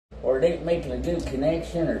Or it ain't making a good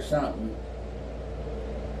connection or something.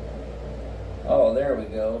 Oh, there we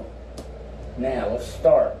go. Now, let's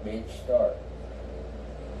start, bitch. Start.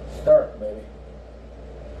 Start, baby.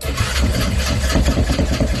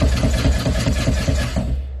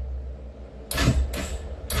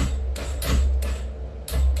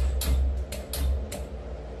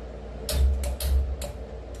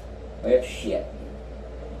 Well, shit.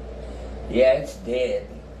 Yeah, it's dead.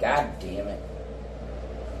 God damn it.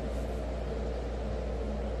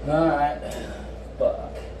 Alright.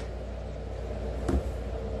 Fuck.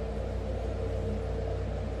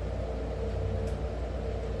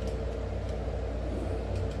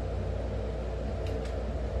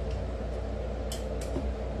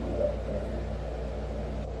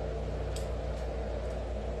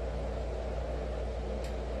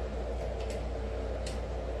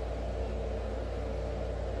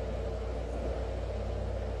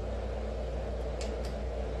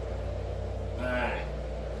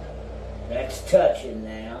 That's touching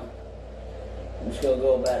now. I'm just going to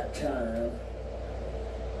go about a turn.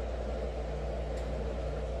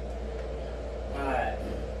 Alright.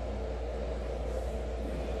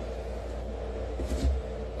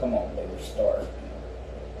 Come on, baby, start.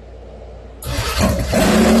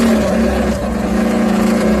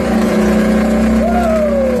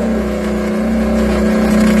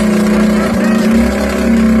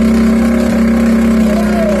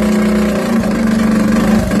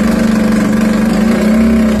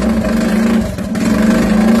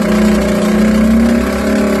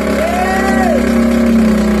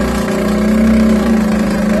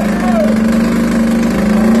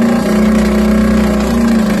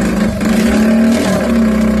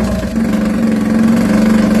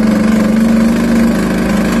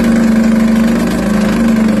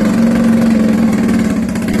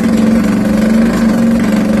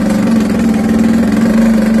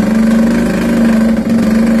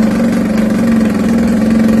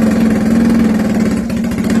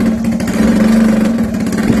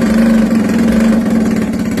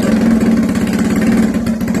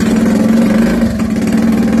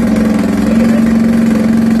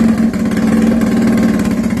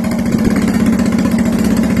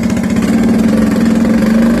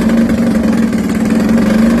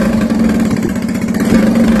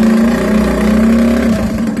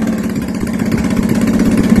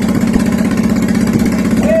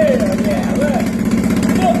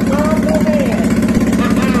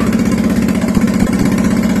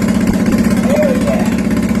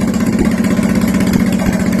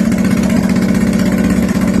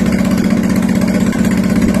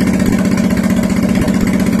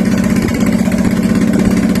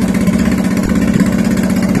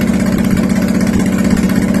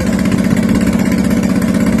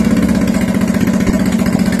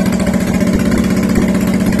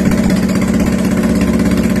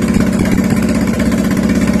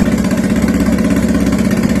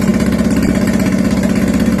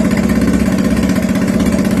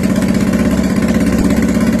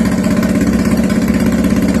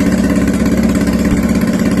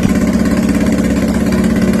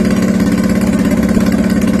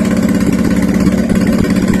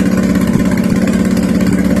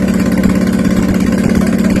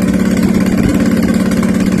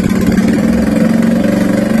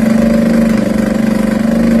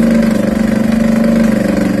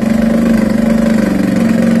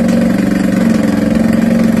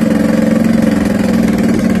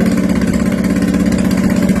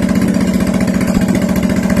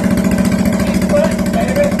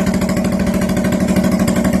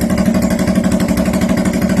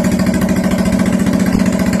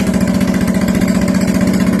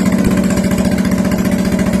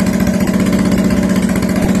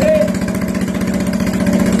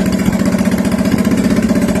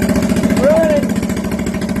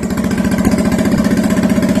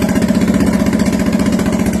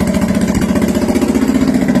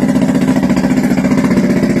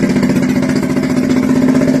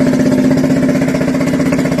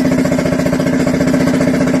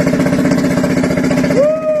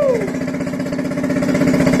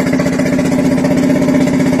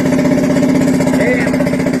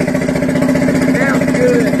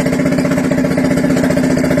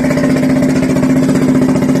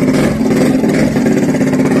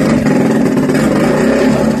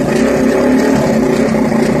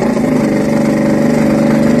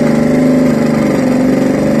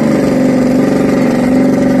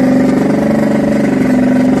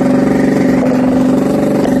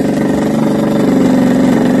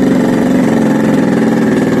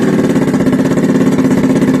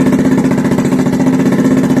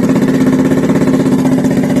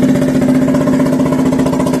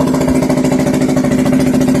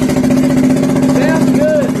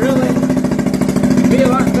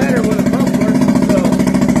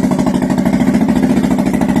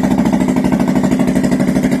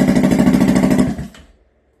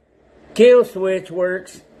 Kill switch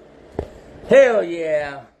works. Hell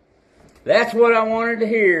yeah. That's what I wanted to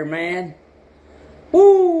hear, man.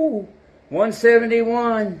 Woo!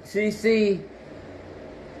 171 cc.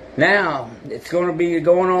 Now, it's going to be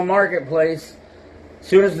going on Marketplace. As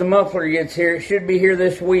soon as the muffler gets here, it should be here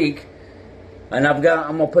this week. And I'm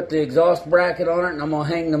going to put the exhaust bracket on it, and I'm going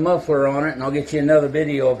to hang the muffler on it, and I'll get you another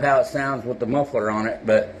video of how it sounds with the muffler on it.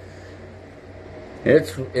 But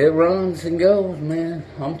it runs and goes, man.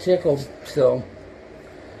 I'm tickled. So,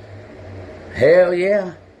 hell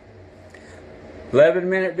yeah.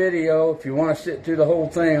 11-minute video. If you want to sit through the whole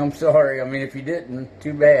thing, I'm sorry. I mean, if you didn't,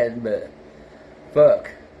 too bad, but fuck.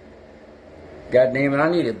 God damn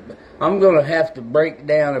it, I'm going to have to break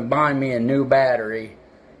down and buy me a new battery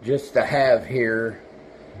just to have here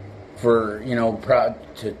for, you know,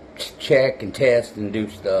 to check and test and do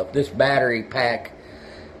stuff. This battery pack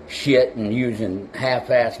shit and using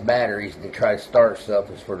half-ass batteries to try to start stuff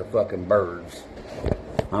is for the fucking birds.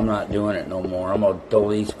 I'm not doing it no more. I'm going to throw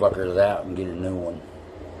these fuckers out and get a new one.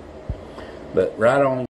 But right on.